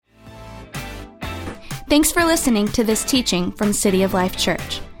Thanks for listening to this teaching from City of Life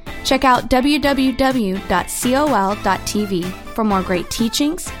Church. Check out www.col.tv for more great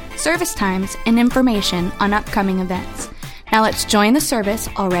teachings, service times, and information on upcoming events. Now let's join the service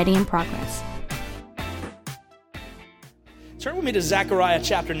already in progress. Turn with me to Zechariah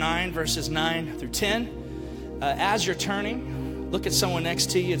chapter 9, verses 9 through 10. As you're turning, look at someone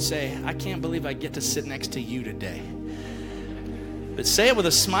next to you and say, I can't believe I get to sit next to you today. But say it with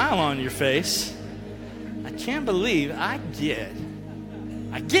a smile on your face. I can't believe I get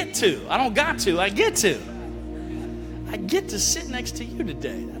to. I don't got to, I get to. I get to sit next to you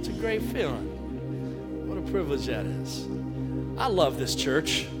today. That's a great feeling. What a privilege that is. I love this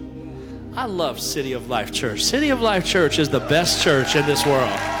church. I love City of Life Church. City of Life Church is the best church in this world.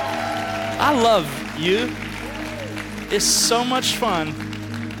 I love you. It's so much fun.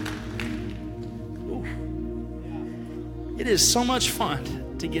 It is so much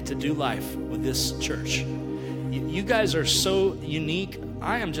fun to get to do life with this church. You guys are so unique.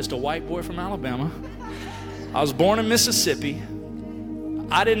 I am just a white boy from Alabama. I was born in Mississippi.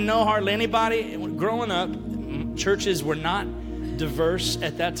 I didn't know hardly anybody. Growing up, churches were not diverse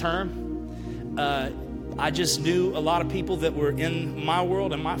at that time. I just knew a lot of people that were in my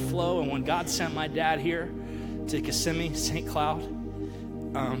world and my flow. And when God sent my dad here to Kissimmee, St. Cloud,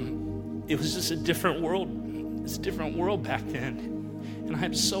 it was just a different world. It's a different world back then. And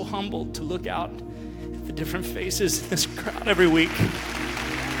I'm so humbled to look out at the different faces in this crowd every week.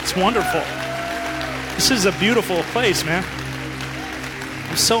 It's wonderful. This is a beautiful place, man.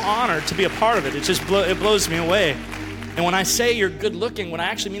 I'm so honored to be a part of it. It just it blows me away. And when I say you're good looking, what I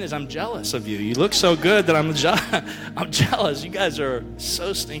actually mean is I'm jealous of you. You look so good that I'm jealous. You guys are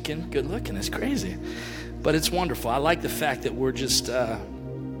so stinking good looking. It's crazy. But it's wonderful. I like the fact that we're just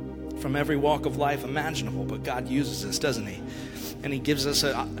from every walk of life imaginable, but God uses us, doesn't he? And he gives us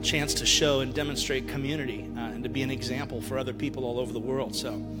a chance to show and demonstrate community and to be an example for other people all over the world.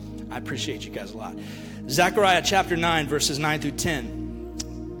 So I appreciate you guys a lot. Zechariah chapter 9, verses 9 through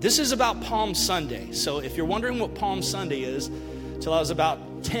 10. This is about Palm Sunday. So if you're wondering what Palm Sunday is, till I was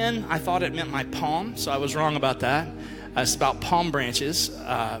about 10, I thought it meant my palm, so I was wrong about that. It's about palm branches.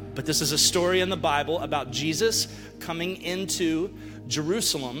 But this is a story in the Bible about Jesus coming into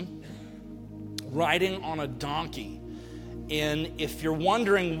Jerusalem riding on a donkey. And if you're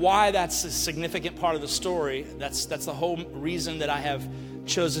wondering why that's a significant part of the story, that's the whole reason that I have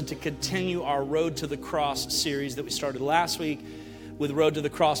chosen to continue our Road to the Cross series that we started last week with Road to the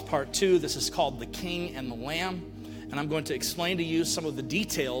Cross Part 2. This is called The King and the Lamb. And I'm going to explain to you some of the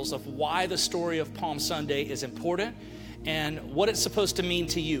details of why the story of Palm Sunday is important and what it's supposed to mean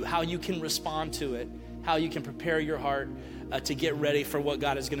to you, how you can respond to it, how you can prepare your heart to get ready for what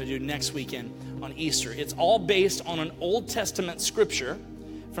God is going to do next weekend on Easter. It's all based on an Old Testament scripture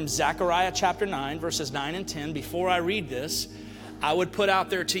from Zechariah chapter 9, verses 9 and 10. Before I read this, I would put out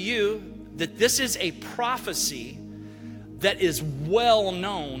there to you that this is a prophecy that is well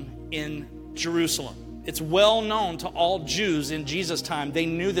known in Jerusalem. It's well known to all Jews in Jesus' time. They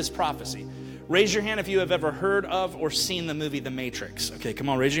knew this prophecy. Raise your hand if you have ever heard of or seen the movie The Matrix. Okay, come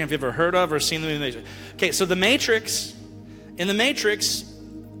on, raise your hand if you've ever heard of or seen the movie The Matrix. Okay, so in The Matrix,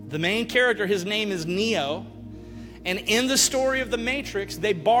 the main character, his name is Neo. And in the story of The Matrix,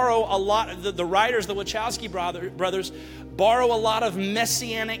 they borrow a lot of the writers, the Wachowski brothers, borrow a lot of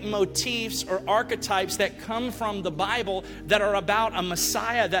messianic motifs or archetypes that come from the Bible that are about a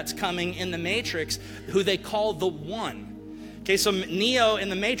Messiah that's coming in The Matrix, who they call the One. Okay, so Neo in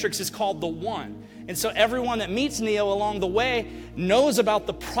The Matrix is called the One. And so everyone that meets Neo along the way knows about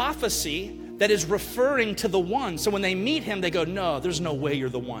the prophecy that is referring to the One. So when they meet him, they go, no, there's no way you're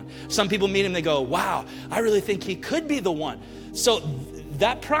the One. Some people meet him, they go, wow, I really think he could be the One. So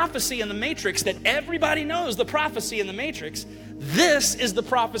that prophecy in The Matrix that everybody knows, the prophecy in The Matrix, this is the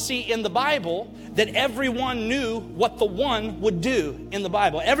prophecy in the Bible that everyone knew what the One would do in the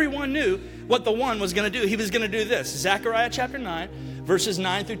Bible. Everyone knew what the One was going to do. He was going to do this. Zechariah chapter 9, verses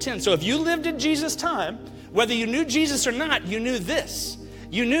 9 through 10. So if you lived in Jesus' time, whether you knew Jesus or not, you knew this.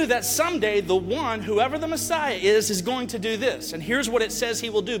 You knew that someday the One, whoever the Messiah is going to do this. And here's what it says he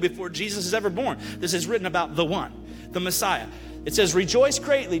will do before Jesus is ever born. This is written about the One, the Messiah. It says, rejoice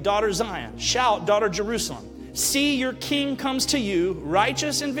greatly, daughter Zion. Shout, daughter Jerusalem. See, your king comes to you,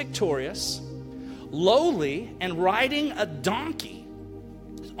 righteous and victorious, lowly and riding a donkey,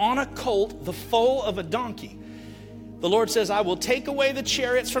 on a colt, the foal of a donkey. The Lord says, I will take away the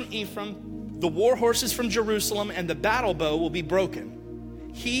chariots from Ephraim, the war horses from Jerusalem, and the battle bow will be broken.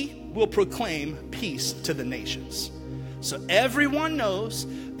 He will proclaim peace to the nations. So everyone knows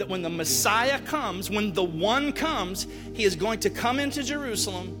that when the Messiah comes, when the One comes, he is going to come into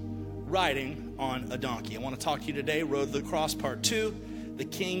Jerusalem riding on a donkey. I want to talk to you today, Road to the Cross, Part 2. The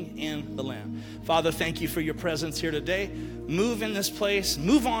King and the Lamb. Father, thank you for your presence here today. Move in this place,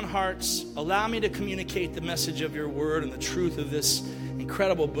 move on hearts. Allow me to communicate the message of your word and the truth of this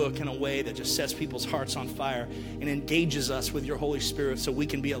incredible book in a way that just sets people's hearts on fire and engages us with your Holy Spirit so we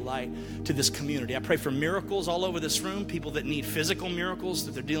can be a light to this community. I pray for miracles all over this room, people that need physical miracles,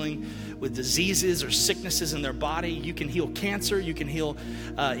 that they're dealing with diseases or sicknesses in their body. You can heal cancer, you can heal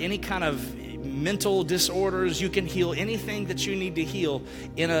any kind of mental disorders. You can heal anything that you need to heal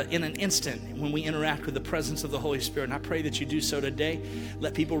in an instant when we interact with the presence of the Holy Spirit. And I pray that you do so today.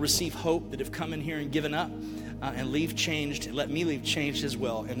 Let people receive hope that have come in here and given up and leave changed. And let me leave changed as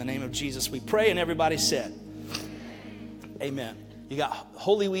well. In the name of Jesus we pray, and everybody said, amen. You got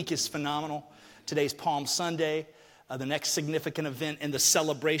Holy Week is phenomenal. Today's Palm Sunday. The next significant event in the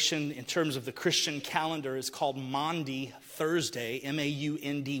celebration in terms of the Christian calendar is called Maundy Thursday,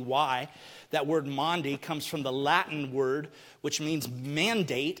 M-A-U-N-D-Y. That word Maundy comes from the Latin word, which means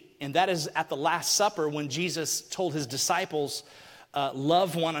mandate, and that is at the Last Supper when Jesus told his disciples,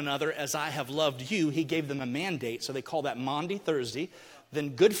 love one another as I have loved you. He gave them a mandate, so they call that Maundy Thursday.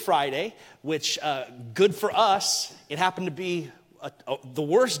 Then Good Friday, which good for us, it happened to be the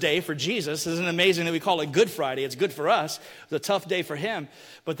worst day for Jesus. Isn't it amazing that we call it Good Friday? It's good for us. It was a tough day for him.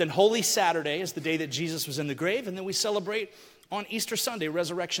 But then Holy Saturday is the day that Jesus was in the grave, and then we celebrate on Easter Sunday,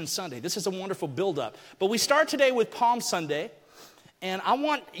 Resurrection Sunday. This is a wonderful build-up. But we start today with Palm Sunday, and I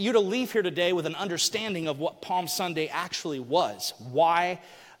want you to leave here today with an understanding of what Palm Sunday actually was, why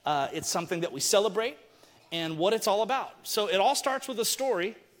it's something that we celebrate, and what it's all about. So it all starts with a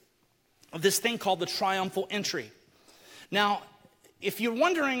story of this thing called the triumphal entry. Now, if you're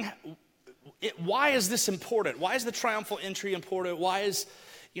wondering, why is this important? Why is the triumphal entry important? Why is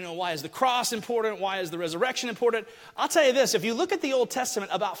the cross important? Why is the resurrection important? I'll tell you this, if you look at the Old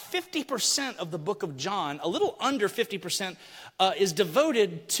Testament, about 50% of the book of John, a little under 50%, is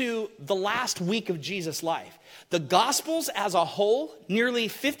devoted to the last week of Jesus' life. The Gospels as a whole, nearly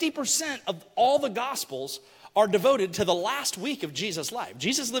 50% of all the Gospels are devoted to the last week of Jesus' life.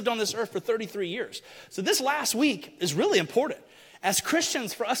 Jesus lived on this earth for 33 years. So this last week is really important. As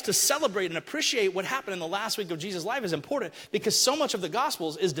Christians, for us to celebrate and appreciate what happened in the last week of Jesus' life is important because so much of the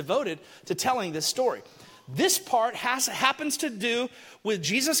Gospels is devoted to telling this story. This part happens to do with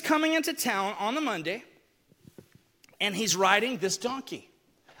Jesus coming into town on the Monday, and he's riding this donkey.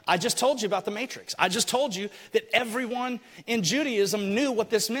 I just told you about the Matrix. I just told you that everyone in Judaism knew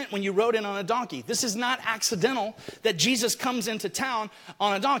what this meant when you rode in on a donkey. This is not accidental that Jesus comes into town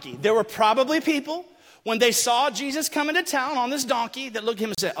on a donkey. There were probably people when they saw Jesus come into town on this donkey that looked at him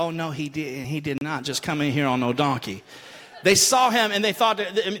and said, oh, no, he did not just come in here on no donkey. They saw him and they thought,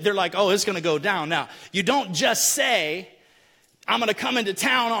 they're like, oh, it's going to go down. Now, you don't just say, I'm going to come into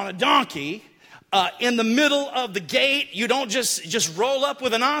town on a donkey in the middle of the gate. You don't just roll up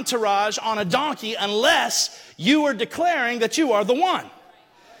with an entourage on a donkey unless you are declaring that you are the one.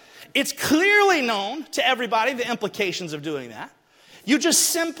 It's clearly known to everybody the implications of doing that. You just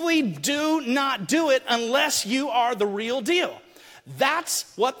simply do not do it unless you are the real deal.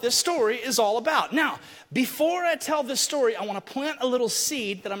 That's what this story is all about. Now, before I tell this story, I want to plant a little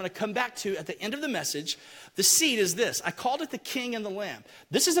seed that I'm going to come back to at the end of the message. The seed is this. I called it the King and the Lamb.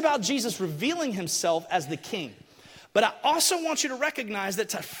 This is about Jesus revealing himself as the King. But I also want you to recognize that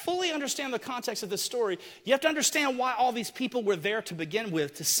to fully understand the context of this story, you have to understand why all these people were there to begin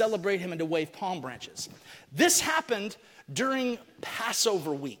with, to celebrate him and to wave palm branches. This happened during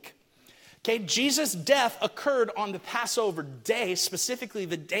Passover week. Okay, Jesus' death occurred on the Passover day, specifically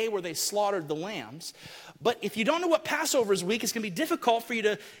the day where they slaughtered the lambs. But if you don't know what Passover is week, it's going to be difficult for you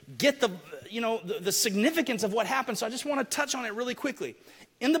to get the significance of what happened. So I just want to touch on it really quickly.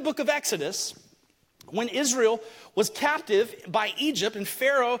 In the book of Exodus, when Israel was captive by Egypt and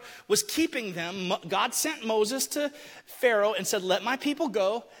Pharaoh was keeping them, God sent Moses to Pharaoh and said, let my people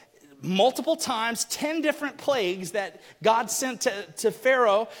go. Multiple times, 10 different plagues that God sent to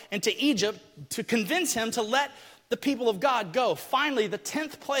Pharaoh and to Egypt to convince him to let the people of God go. Finally, the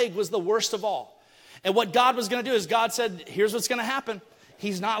 10th plague was the worst of all. And what God was going to do is God said, here's what's going to happen.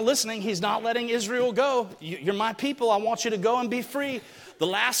 He's not listening. He's not letting Israel go. You're my people. I want you to go and be free. The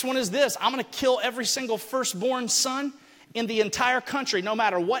last one is this. I'm going to kill every single firstborn son in the entire country. No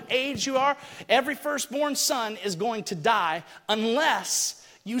matter what age you are, every firstborn son is going to die unless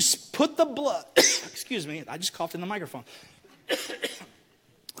you put the blood, excuse me, I just coughed in the microphone.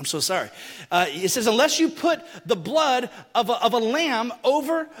 I'm so sorry. It says, unless you put the blood of a lamb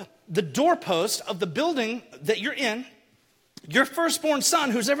over the doorpost of the building that you're in, your firstborn son,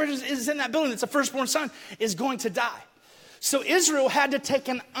 whoever is in that building that's a firstborn son, is going to die. So Israel had to take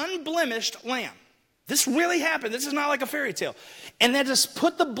an unblemished lamb. This really happened. This is not like a fairy tale. And then just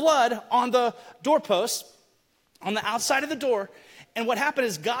put the blood on the doorpost, on the outside of the door. And what happened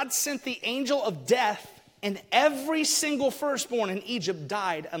is God sent the angel of death, and every single firstborn in Egypt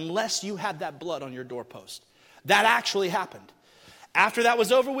died unless you had that blood on your doorpost. That actually happened. After that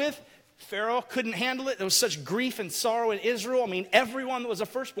was over with, Pharaoh couldn't handle it. There was such grief and sorrow in Israel. I mean, everyone that was a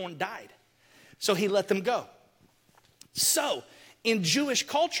firstborn died. So he let them go. So in Jewish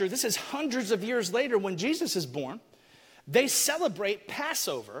culture, this is hundreds of years later when Jesus is born, they celebrate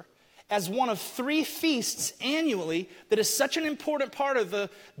Passover as one of 3 feasts annually that is such an important part of the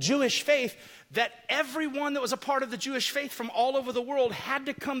Jewish faith that everyone that was a part of the Jewish faith from all over the world had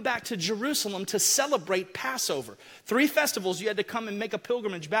to come back to Jerusalem to celebrate Passover. 3 festivals you had to come and make a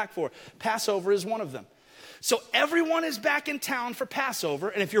pilgrimage back for. Passover is one of them. So everyone is back in town for Passover.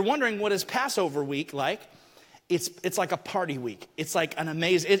 And if you're wondering what is Passover week like, it's like a party week. It's like an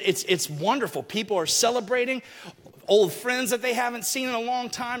amazing, it's wonderful. People are celebrating. Old friends that they haven't seen in a long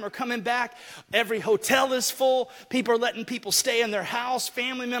time are coming back. Every hotel is full. People are letting people stay in their house.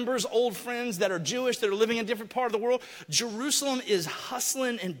 Family members, old friends that are Jewish, that are living in a different part of the world. Jerusalem is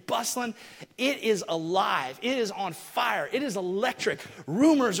hustling and bustling. It is alive. It is on fire. It is electric.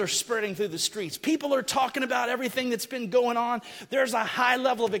 Rumors are spreading through the streets. People are talking about everything that's been going on. There's a high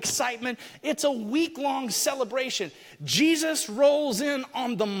level of excitement. It's a week-long celebration. Jesus rolls in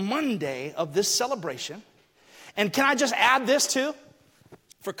on the Monday of this celebration. And can I just add this too?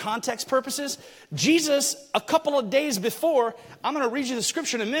 For context purposes, Jesus, a couple of days before, I'm going to read you the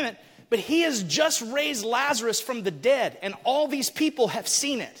scripture in a minute, but he has just raised Lazarus from the dead, and all these people have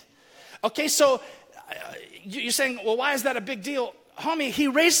seen it. Okay, so you're saying, well, why is that a big deal? Homie, he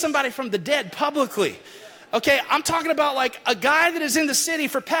raised somebody from the dead publicly. Okay, I'm talking about like a guy that is in the city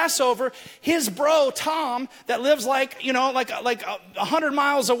for Passover. His bro, Tom, that lives like 100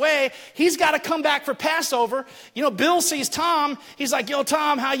 miles away, he's got to come back for Passover. You know, Bill sees Tom. He's like, yo,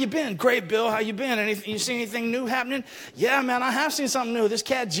 Tom, how you been? Great, Bill, how you been? You see anything new happening? Yeah, man, I have seen something new. This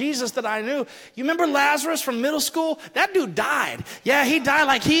cat, Jesus, that I knew. You remember Lazarus from middle school? That dude died. Yeah, he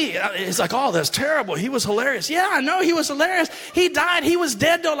died it's like, oh, that's terrible. He was hilarious. Yeah, I know he was hilarious. He died. He was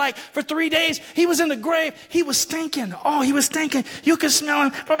dead, though, like for 3 days. He was in the grave. He was stinking. Oh, he was stinking. You could smell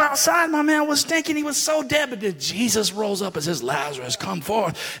him from outside. My man was stinking. He was so dead. But then Jesus rolls up and says, Lazarus, come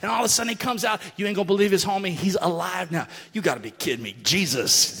forth. And all of a sudden he comes out. You ain't going to believe his homie. He's alive now. You got to be kidding me.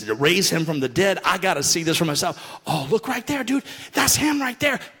 Jesus raised him from the dead. I got to see this for myself. Oh, look right there, dude. That's him right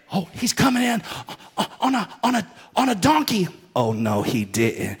there. Oh, he's coming in on a donkey. Oh, no, he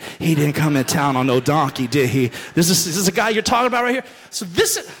didn't. He didn't come in town on no donkey, did he? This is a guy you're talking about right here. So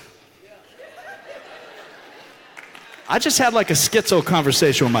this is... I just had like a schizo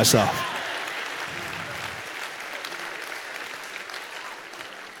conversation with myself.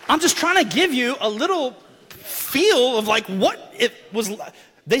 I'm just trying to give you a little feel of like what it was.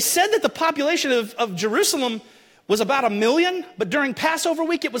 They said that the population of Jerusalem was about 1 million, but during Passover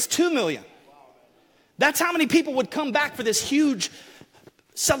week it was 2 million. That's how many people would come back for this huge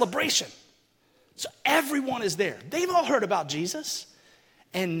celebration. So everyone is there. They've all heard about Jesus.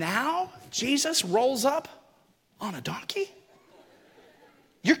 And now Jesus rolls up on a donkey?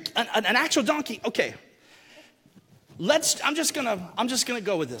 You're an actual donkey. Okay. I'm just gonna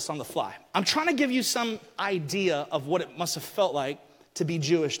go with this on the fly. I'm trying to give you some idea of what it must have felt like to be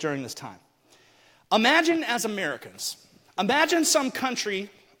Jewish during this time. Imagine as Americans, imagine some country.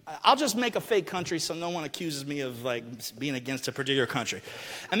 I'll just make a fake country so no one accuses me of like being against a particular country.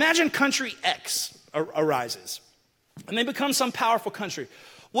 Imagine country X arises and they become some powerful country.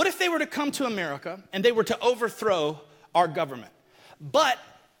 What if they were to come to America and they were to overthrow our government? But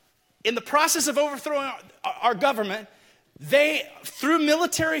in the process of overthrowing our government, they, through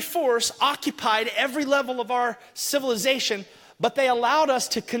military force, occupied every level of our civilization, but they allowed us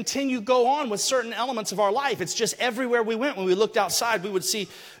to go on with certain elements of our life. It's just everywhere we went. When we looked outside, we would see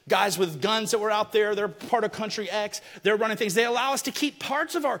guys with guns that were out there. They're part of country X. They're running things. They allow us to keep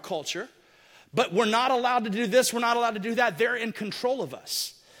parts of our culture, but we're not allowed to do this. We're not allowed to do that. They're in control of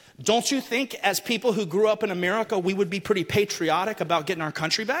us. Don't you think as people who grew up in America, we would be pretty patriotic about getting our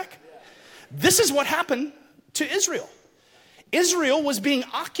country back? This is what happened to Israel. Israel was being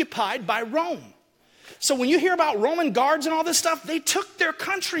occupied by Rome. So when you hear about Roman guards and all this stuff, they took their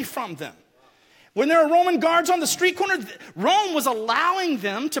country from them. When there were Roman guards on the street corner, Rome was allowing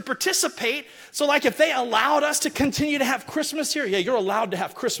them to participate. So like if they allowed us to continue to have Christmas here, yeah, you're allowed to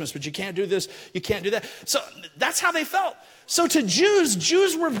have Christmas, but you can't do this, you can't do that. So that's how they felt. So to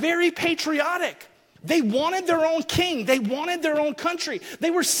Jews were very patriotic. They wanted their own king. They wanted their own country.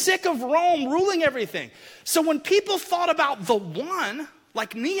 They were sick of Rome ruling everything. So when people thought about the one,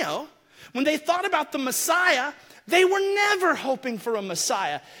 like Neo, when they thought about the Messiah, they were never hoping for a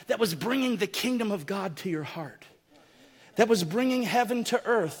Messiah that was bringing the kingdom of God to your heart, that was bringing heaven to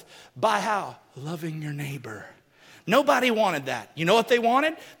earth by how? Loving your neighbor. Nobody wanted that. You know what they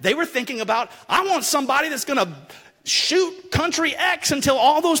wanted? They were thinking about, I want somebody that's going to shoot country X until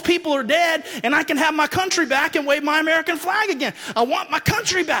all those people are dead and I can have my country back and wave my American flag again. I want my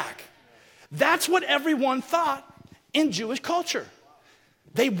country back. That's what everyone thought in Jewish culture.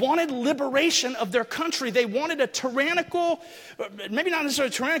 They wanted liberation of their country. They wanted a tyrannical, maybe not necessarily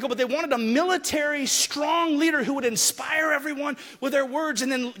tyrannical, but they wanted a military, strong leader who would inspire everyone with their words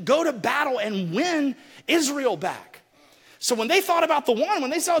and then go to battle and win Israel back. So when they thought about the one,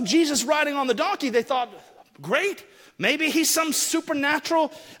 when they saw Jesus riding on the donkey, they thought, great, maybe he's some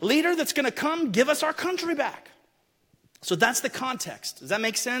supernatural leader that's going to come give us our country back. So that's the context. Does that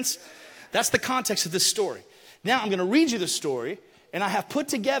make sense? That's the context of this story. Now I'm going to read you the story. And I have put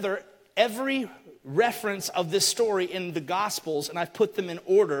together every reference of this story in the Gospels, and I've put them in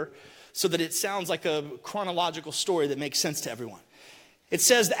order so that it sounds like a chronological story that makes sense to everyone. It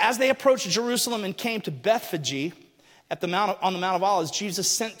says that as they approached Jerusalem and came to Bethphage on the Mount of Olives,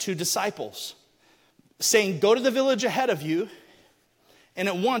 Jesus sent 2 disciples, saying, go to the village ahead of you, and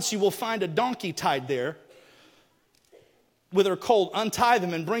at once you will find a donkey tied there with her colt. Untie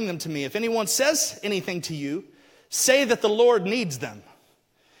them and bring them to me. If anyone says anything to you, say that the Lord needs them,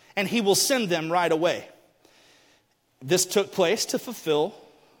 and he will send them right away. This took place to fulfill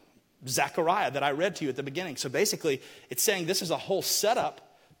Zechariah that I read to you at the beginning. So basically, it's saying this is a whole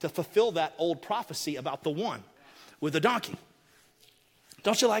setup to fulfill that old prophecy about the one with the donkey.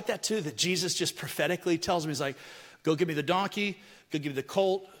 Don't you like that too? That Jesus just prophetically tells me, he's like, go give me the donkey, go give me the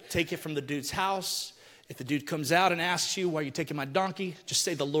colt, take it from the dude's house. If the dude comes out and asks you, why are you taking my donkey? Just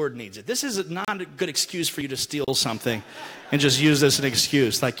say the Lord needs it. This is not a good excuse for you to steal something and just use this as an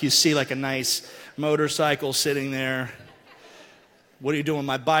excuse. Like you see like a nice motorcycle sitting there. What are you doing with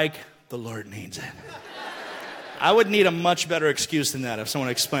my bike? The Lord needs it. I would need a much better excuse than that if someone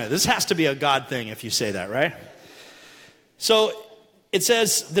explained it. This has to be a God thing if you say that, right? So it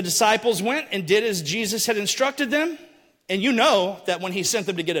says the disciples went and did as Jesus had instructed them. And you know that when he sent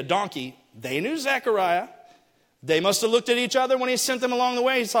them to get a donkey, they knew Zechariah. They must have looked at each other when he sent them along the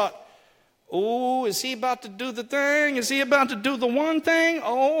way. He thought, oh, is he about to do the thing? Is he about to do the one thing?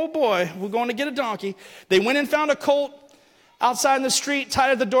 Oh boy, we're going to get a donkey. They went and found a colt outside in the street,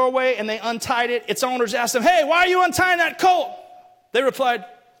 tied at the doorway, and they untied it. Its owners asked them, hey, why are you untying that colt? They replied,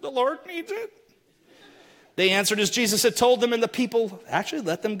 the Lord needs it. They answered as Jesus had told them, and the people actually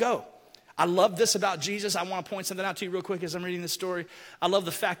let them go. I love this about Jesus. I want to point something out to you real quick as I'm reading this story. I love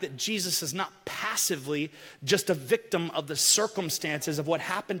the fact that Jesus is not passively just a victim of the circumstances of what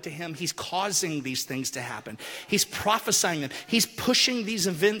happened to him. He's causing these things to happen. He's prophesying them. He's pushing these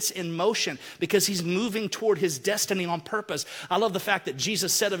events in motion because he's moving toward his destiny on purpose. I love the fact that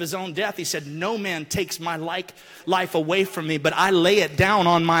Jesus said of his own death, he said, no man takes my life away from me, but I lay it down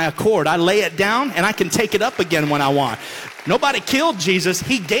on my accord. I lay it down and I can take it up again when I want. Nobody killed Jesus.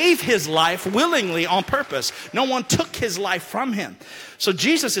 He gave his life willingly on purpose. No one took his life from him. So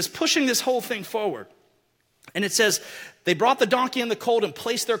Jesus is pushing this whole thing forward. And it says, they brought the donkey and the colt and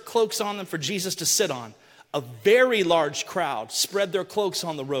placed their cloaks on them for Jesus to sit on. A very large crowd spread their cloaks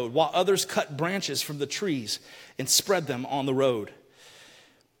on the road, while others cut branches from the trees and spread them on the road.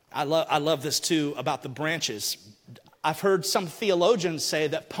 I love this too about the branches. I've heard some theologians say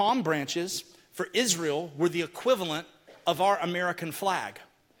that palm branches for Israel were the equivalent of our American flag.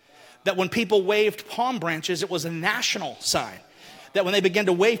 That when people waved palm branches, it was a national sign. That when they began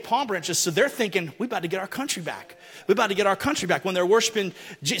to wave palm branches, so they're thinking, we're about to get our country back. We're about to get our country back when they're worshiping.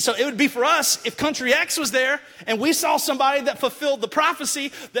 So it would be for us, if country X was there, and we saw somebody that fulfilled the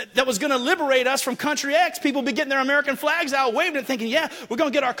prophecy that was going to liberate us from country X, people would be getting their American flags out, waving it, thinking, yeah, we're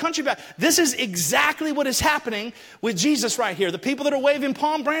going to get our country back. This is exactly what is happening with Jesus right here. The people that are waving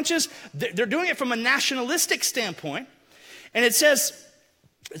palm branches, they're doing it from a nationalistic standpoint. And it says,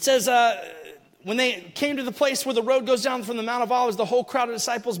 when they came to the place where the road goes down from the Mount of Olives, the whole crowd of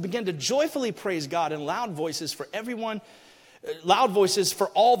disciples began to joyfully praise God in loud voices for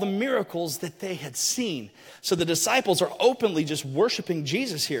all the miracles that they had seen. So the disciples are openly just worshiping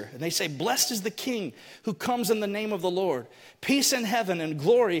Jesus here. And they say, blessed is the King who comes in the name of the Lord. Peace in heaven and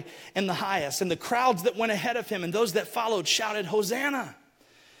glory in the highest. And the crowds that went ahead of him and those that followed shouted, Hosanna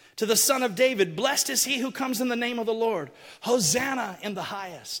to the Son of David. Blessed is he who comes in the name of the Lord. Hosanna in the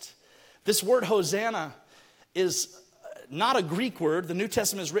highest. This word Hosanna is not a Greek word. The New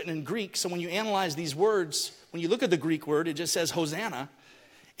Testament is written in Greek, so when you analyze these words, when you look at the Greek word, it just says Hosanna.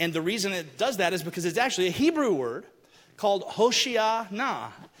 And the reason it does that is because it's actually a Hebrew word called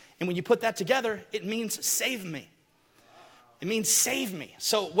Hoshiana. And when you put that together, it means save me. It means save me.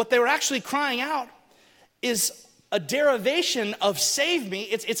 So what they were actually crying out is a derivation of save me.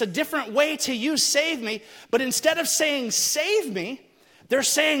 It's a different way to use save me. But instead of saying save me, they're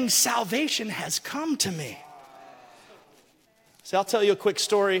saying salvation has come to me. So I'll tell you a quick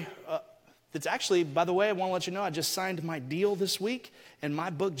story. That's actually, by the way, I want to let you know, I just signed my deal this week. And my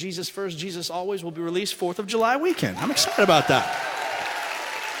book, Jesus First, Jesus Always, will be released 4th of July weekend. I'm excited about that.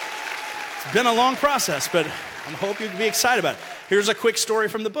 It's been a long process, but I hope you can be excited about it. Here's a quick story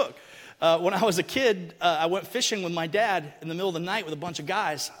from the book. When I was a kid, I went fishing with my dad in the middle of the night with a bunch of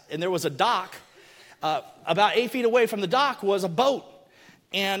guys. And there was a dock. About 8 feet away from the dock was a boat.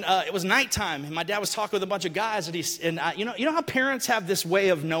 And it was nighttime, and my dad was talking with a bunch of guys, and you know how parents have this way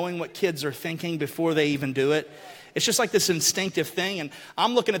of knowing what kids are thinking before they even do it? It's just like this instinctive thing, and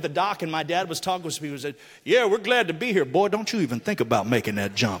I'm looking at the dock, and my dad was talking with me, and said, yeah, we're glad to be here. Boy, don't you even think about making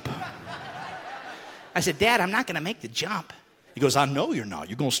that jump. I said, Dad, I'm not going to make the jump. He goes, I know you're not.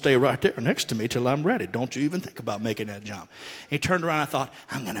 You're going to stay right there next to me till I'm ready. Don't you even think about making that jump. And he turned around, and I thought,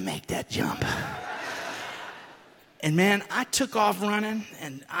 I'm going to make that jump. And man, I took off running,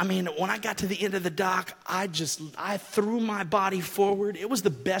 and I mean, when I got to the end of the dock, I threw my body forward. It was the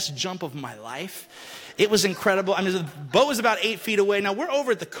best jump of my life. It was incredible. I mean, the boat was about 8 feet away. Now, we're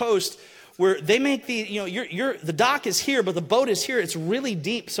over at the coast where they make the dock is here, but the boat is here. It's really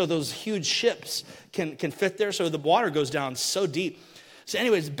deep, so those huge ships can fit there, so the water goes down so deep. So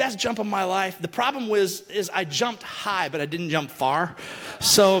anyways, best jump of my life. The problem is I jumped high, but I didn't jump far.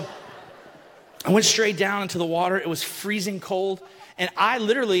 So I went straight down into the water. It was freezing cold, and I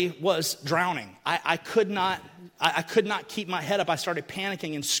literally was drowning. I could not keep my head up. I started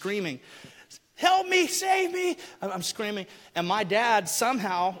panicking and screaming, help me, save me. I'm screaming, and my dad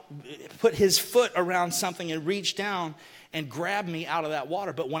somehow put his foot around something and reached down and grabbed me out of that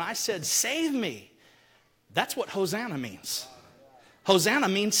water. But when I said save me, that's what Hosanna means. Hosanna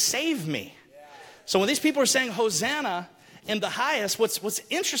means save me. So when these people are saying Hosanna in the highest, what's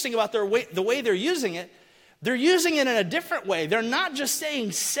interesting about the way they're using it in a different way. They're not just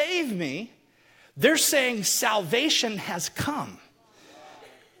saying save me, they're saying salvation has come.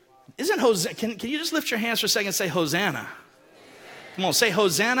 Isn't Hosanna? Can you just lift your hands for a second and say Hosanna? Come on, say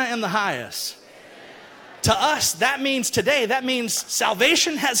Hosanna in the highest. To us, that means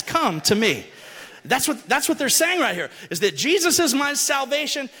salvation has come to me. That's what they're saying right here, is that Jesus is my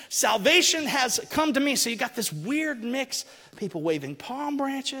salvation. Salvation has come to me. So you got this weird mix, people waving palm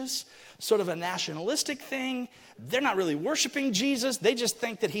branches, sort of a nationalistic thing. They're not really worshiping Jesus. They just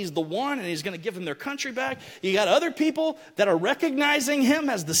think that he's the one and he's going to give them their country back. You got other people that are recognizing him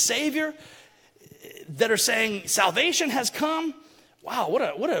as the Savior, that are saying salvation has come. Wow, what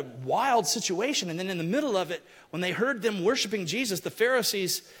a wild situation. And then in the middle of it, when they heard them worshiping Jesus, the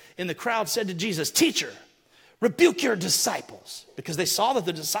Pharisees in the crowd said to Jesus, Teacher, rebuke your disciples, because they saw that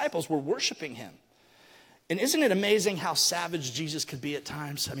the disciples were worshiping him. And isn't it amazing how savage Jesus could be at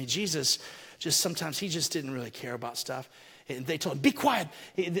times? I mean, Jesus sometimes he just didn't really care about stuff. And they told him, be quiet.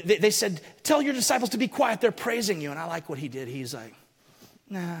 They said, tell your disciples to be quiet. They're praising you. And I like what he did. He's like,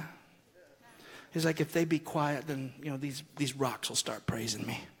 nah. He's like, if they be quiet, then these rocks will start praising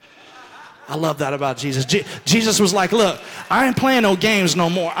me. I love that about Jesus. Jesus was like, look, I ain't playing no games no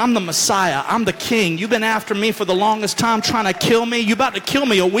more. I'm the Messiah. I'm the king. You've been after me for the longest time trying to kill me. You're about to kill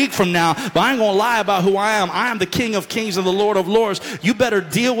me a week from now, but I ain't going to lie about who I am. I am the King of Kings and the Lord of Lords. You better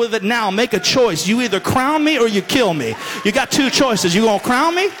deal with it now. Make a choice. You either crown me or you kill me. You got two choices. You going to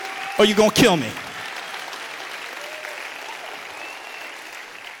crown me or you going to kill me?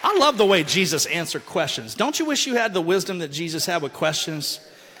 I love the way Jesus answered questions. Don't you wish you had the wisdom that Jesus had with questions?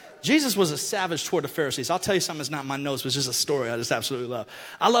 Jesus was a savage toward the Pharisees. I'll tell you something that's not in my notes, but it's just a story I just absolutely love.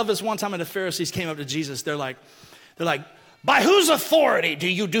 I love this one time when the Pharisees came up to Jesus. They're like, by whose authority do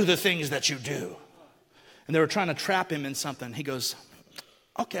you do the things that you do? And they were trying to trap him in something. He goes,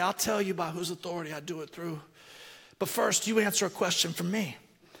 okay, I'll tell you by whose authority I do it through. But first, you answer a question from me.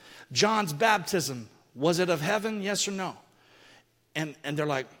 John's baptism, was it of heaven, yes or no? And they're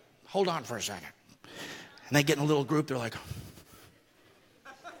like, hold on for a second. And they get in a little group. They're like,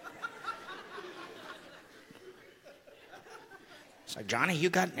 it's like, Johnny, you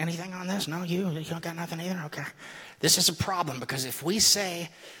got anything on this? No, you don't got nothing either? Okay. This is a problem, because if we say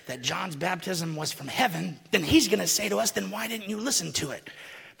that John's baptism was from heaven, then he's going to say to us, then why didn't you listen to it?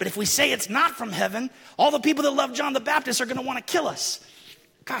 But if we say it's not from heaven, all the people that love John the Baptist are going to want to kill us.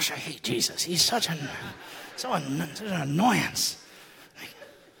 Gosh, I hate Jesus. He's such an annoyance.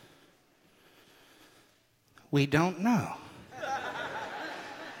 We don't know.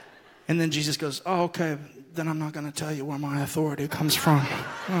 And then Jesus goes, oh, okay, then I'm not going to tell you where my authority comes from.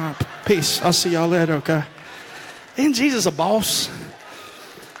 Peace. I'll see y'all later, okay? Isn't Jesus a boss?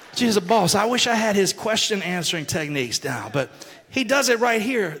 Jesus a boss. I wish I had his question answering techniques down, but he does it right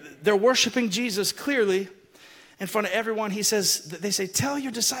here. They're worshiping Jesus clearly in front of everyone. He says, they say, tell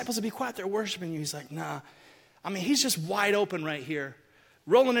your disciples to be quiet. They're worshiping you. He's like, nah. I mean, he's just wide open right here.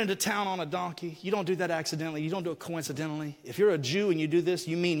 Rolling into town on a donkey. You don't do that accidentally. You don't do it coincidentally. If you're a Jew and you do this,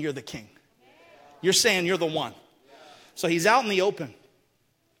 you mean you're the king. You're saying you're the one. So he's out in the open.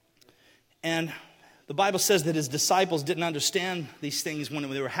 And the Bible says that his disciples didn't understand these things when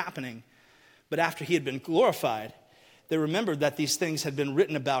they were happening. But after he had been glorified, they remembered that these things had been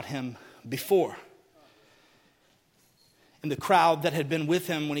written about him before. And the crowd that had been with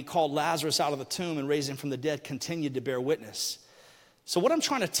him when he called Lazarus out of the tomb and raised him from the dead continued to bear witness. So what I'm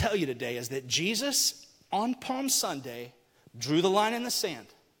trying to tell you today is that Jesus, on Palm Sunday, drew the line in the sand.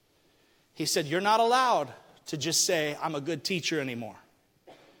 He said, you're not allowed to just say, I'm a good teacher anymore.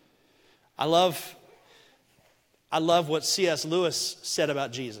 I love what C.S. Lewis said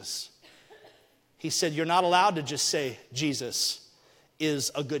about Jesus. He said, you're not allowed to just say Jesus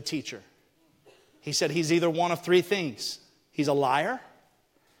is a good teacher. He said he's either one of three things. He's a liar,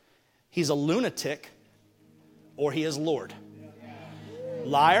 he's a lunatic, or he is Lord.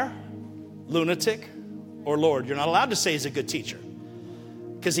 Liar, lunatic, or Lord. You're not allowed to say he's a good teacher.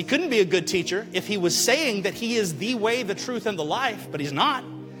 Because he couldn't be a good teacher if he was saying that he is the way, the truth, and the life, but he's not.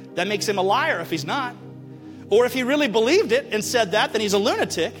 That makes him a liar if he's not. Or if he really believed it and said that, then he's a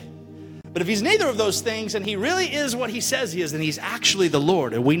lunatic. But if he's neither of those things and he really is what he says he is, then he's actually the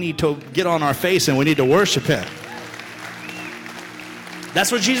Lord. And we need to get on our face and we need to worship him. That's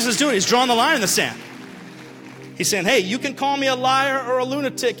what Jesus is doing. He's drawing the line in the sand. He's saying, hey, you can call me a liar or a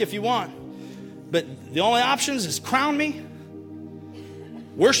lunatic if you want. But the only options is crown me,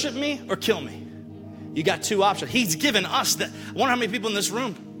 worship me, or kill me. You got two options. He's given us that. I wonder how many people in this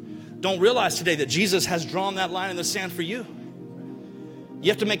room don't realize today that Jesus has drawn that line in the sand for you. You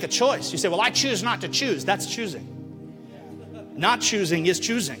have to make a choice. You say, well, I choose not to choose. That's choosing. Not choosing is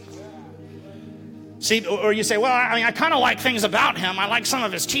choosing. See, or you say, well, I kind of like things about him. I like some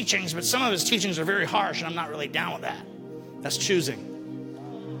of his teachings, but some of his teachings are very harsh, and I'm not really down with that. That's choosing.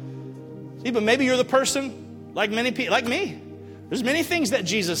 See, but maybe you're the person, like many people, like me. There's many things that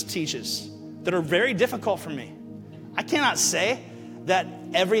Jesus teaches that are very difficult for me. I cannot say that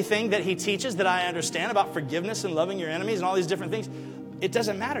everything that he teaches that I understand about forgiveness and loving your enemies and all these different things. It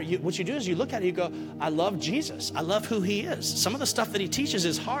doesn't matter. What you do is you look at it, you go, I love Jesus. I love who he is. Some of the stuff that he teaches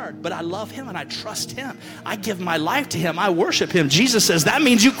is hard, but I love him and I trust him. I give my life to him. I worship him. Jesus says, that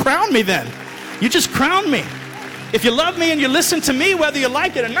means you crown me then. You just crown me. If you love me and you listen to me, whether you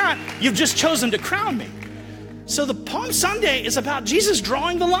like it or not, you've just chosen to crown me. So the Palm Sunday is about Jesus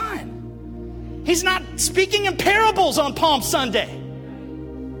drawing the line. He's not speaking in parables on Palm Sunday.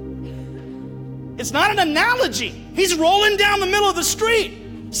 It's not an analogy. He's rolling down the middle of the street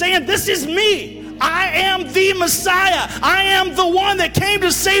saying, this is me. I am the Messiah. I am the one that came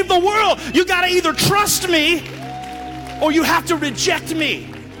to save the world. You got to either trust me or you have to reject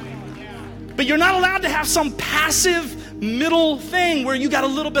me. But you're not allowed to have some passive middle thing where you got a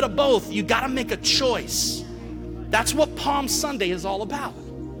little bit of both. You got to make a choice. That's what Palm Sunday is all about.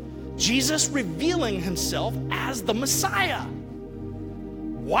 Jesus revealing himself as the Messiah.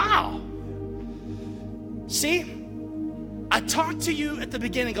 Wow. See, I talked to you at the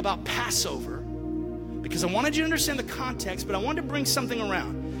beginning about Passover because I wanted you to understand the context, but I wanted to bring something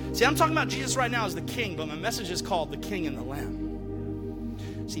around. See, I'm talking about Jesus right now as the king, but my message is called the King and the Lamb.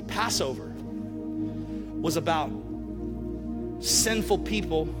 See, Passover was about sinful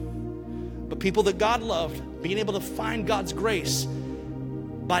people, but people that God loved, being able to find God's grace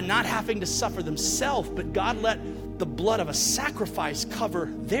by not having to suffer themselves, but God let the blood of a sacrifice cover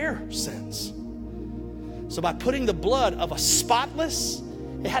their sins. So by putting the blood of a spotless,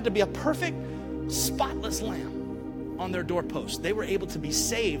 it had to be a perfect, spotless lamb on their doorpost. They were able to be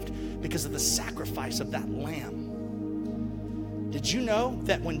saved because of the sacrifice of that lamb. Did you know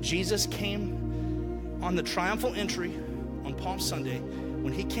that when Jesus came on the triumphal entry on Palm Sunday,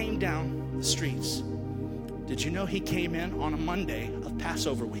 when he came down the streets, did you know he came in on a Monday of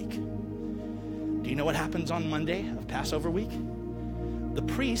Passover week? Do you know what happens on Monday of Passover week? The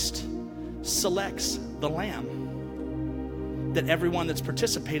priest selects the lamb that everyone that's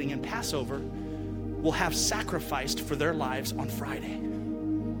participating in Passover will have sacrificed for their lives on Friday.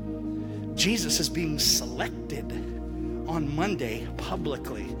 Jesus is being selected on Monday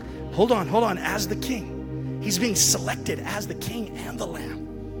publicly. Hold on, as the king. He's being selected as the king and the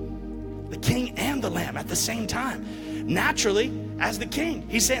lamb. The king and the lamb at the same time. Naturally, as the king,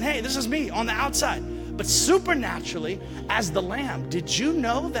 he's saying, hey, this is me on the outside. But supernaturally, as the lamb, did you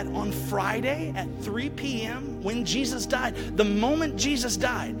know that on Friday at 3 p.m. when Jesus died, the moment Jesus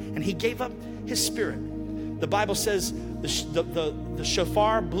died and he gave up his spirit, the Bible says the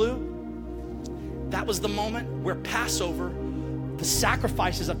shofar blew. That was the moment where Passover, the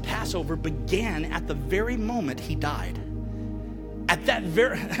sacrifices of Passover began at the very moment he died. At that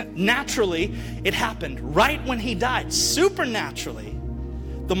naturally, it happened right when he died. Supernaturally,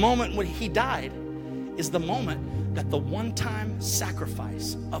 the moment when he died is the moment that the one-time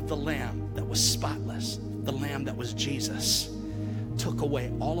sacrifice of the lamb that was spotless, the lamb that was Jesus, took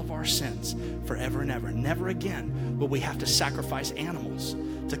away all of our sins forever and ever. Never again will we have to sacrifice animals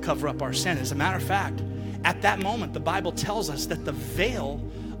to cover up our sin. As a matter of fact, at that moment, the Bible tells us that the veil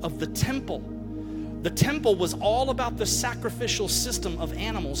of the temple was all about the sacrificial system of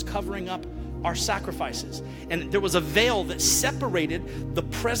animals covering up our sacrifices. And there was a veil that separated the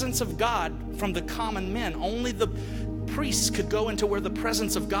presence of God from the common men. Only the priests could go into where the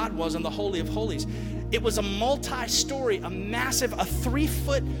presence of God was in the Holy of Holies. It was a multi-story, a massive, a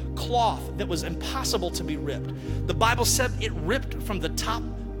 3-foot cloth that was impossible to be ripped. The Bible said it ripped from the top.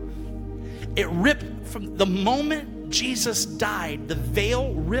 It ripped from the moment Jesus died. The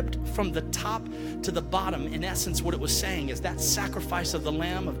veil ripped from the top to the bottom. In essence, what it was saying is that sacrifice of the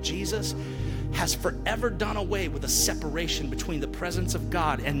Lamb of Jesus has forever done away with the separation between the presence of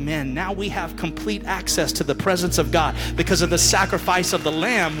God and men. Now we have complete access to the presence of God because of the sacrifice of the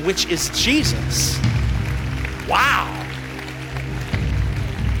Lamb, which is Jesus. Wow.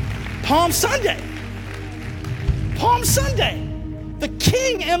 Palm Sunday. Palm Sunday. The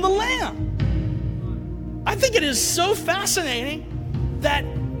King and the Lamb. I think it is so fascinating that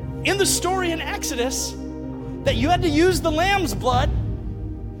in the story in Exodus that you had to use the lamb's blood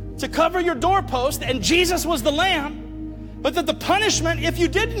to cover your doorpost, and Jesus was the lamb, but that the punishment, if you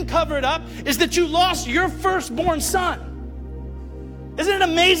didn't cover it up, is that you lost your firstborn son. Isn't it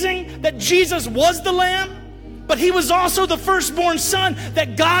amazing that Jesus was the lamb, but he was also the firstborn son,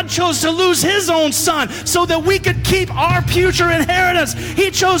 that God chose to lose his own son so that we could keep our future inheritance.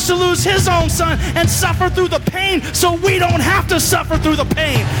 He chose to lose his own son and suffer through the pain so we don't have to suffer through the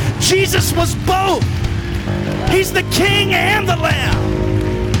pain. Jesus was both. He's the King and the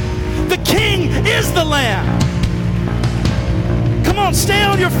Lamb. The King is the Lamb. Come on, stay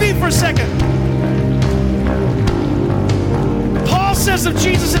on your feet for a second. Paul says of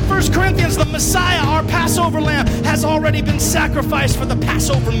Jesus in 1 Corinthians, the Messiah, our Passover lamb, has already been sacrificed for the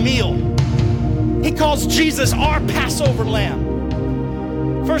Passover meal. He calls Jesus our Passover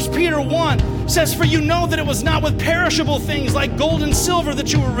lamb. 1 Peter 1 says, for you know that it was not with perishable things like gold and silver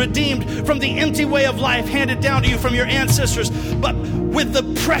that you were redeemed from the empty way of life handed down to you from your ancestors, but with the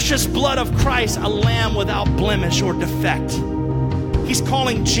precious blood of Christ, a lamb without blemish or defect. He's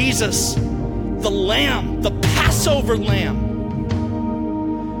calling Jesus the Lamb, the Passover Lamb.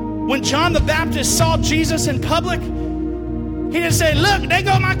 When John the Baptist saw Jesus in public, he didn't say, look, there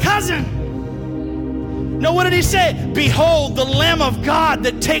go my cousin. No, what did he say? Behold, the Lamb of God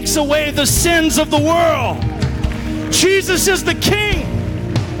that takes away the sins of the world. Jesus is the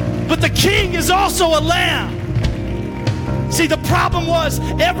King, but the King is also a lamb. See, the problem was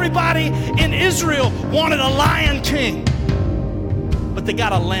everybody in Israel wanted a lion king, but they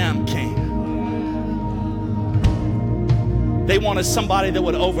got a lamb king. They wanted somebody that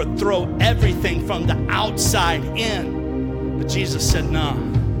would overthrow everything from the outside in. But Jesus said, no,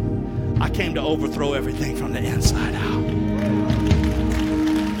 I came to overthrow everything from the inside out.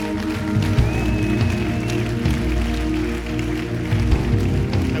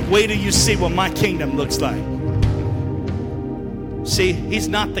 And wait till you see what my kingdom looks like. See, he's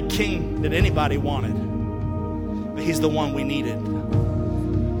not the king that anybody wanted, but he's the one we needed.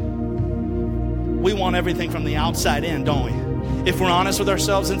 We want everything from the outside in, don't we? If we're honest with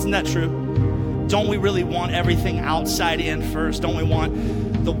ourselves, isn't that true? Don't we really want everything outside in first? Don't we want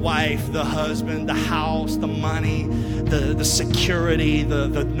the wife, the husband, the house, the money, the security, the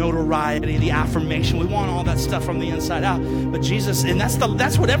notoriety, the affirmation? We want all that stuff from the inside out. But Jesus, and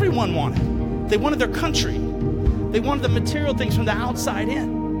that's what everyone wanted. They wanted their country. They wanted the material things from the outside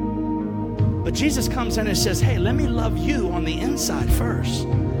in. But Jesus comes in and says, hey, let me love you on the inside first.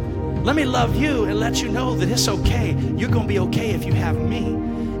 Let me love you and let you know that it's okay. You're going to be okay if you have me.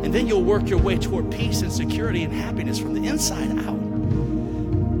 And then you'll work your way toward peace and security and happiness from the inside out.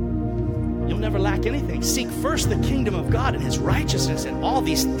 You'll never lack anything. Seek first the kingdom of God and his righteousness, and all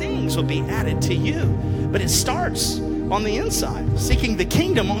these things will be added to you. But it starts on the inside, seeking the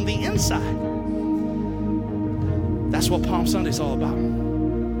kingdom on the inside. That's what Palm Sunday's all about.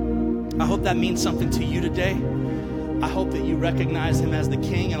 I hope that means something to you today. I hope that you recognize him as the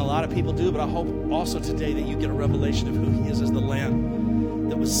king, and a lot of people do, but I hope also today that you get a revelation of who he is as the Lamb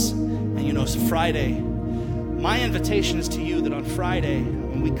that was, and you know, it's Friday. My invitation is to you that on Friday,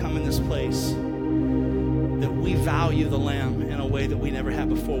 when we come in this place, that we value the Lamb in a way that we never have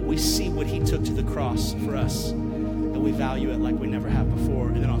before. We see what he took to the cross for us, and we value it like we never have before.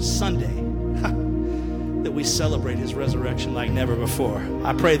 And then on Sunday, that we celebrate his resurrection like never before.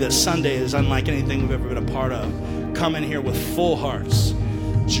 I pray that Sunday is unlike anything we've ever been a part of. Come in here with full hearts,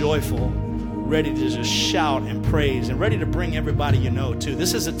 joyful, ready to just shout and praise, and ready to bring everybody you know too.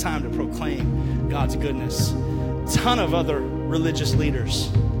 This is a time to proclaim God's goodness. A ton of other religious leaders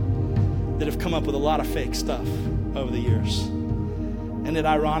that have come up with a lot of fake stuff over the years. Isn't it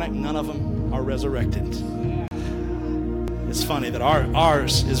ironic? None of them are resurrected. It's funny that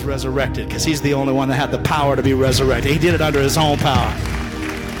ours is resurrected because he's the only one that had the power to be resurrected. He did it under his own power.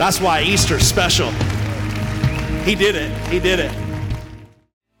 That's why Easter's special. He did it. He did it.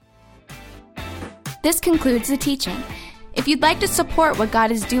 This concludes the teaching. If you'd like to support what God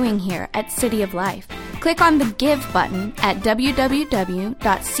is doing here at City of Life, click on the Give button at www.col.tv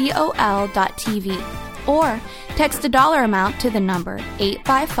or text a dollar amount to the number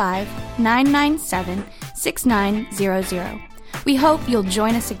 855-997-6900. We hope you'll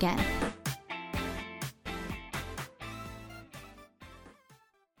join us again.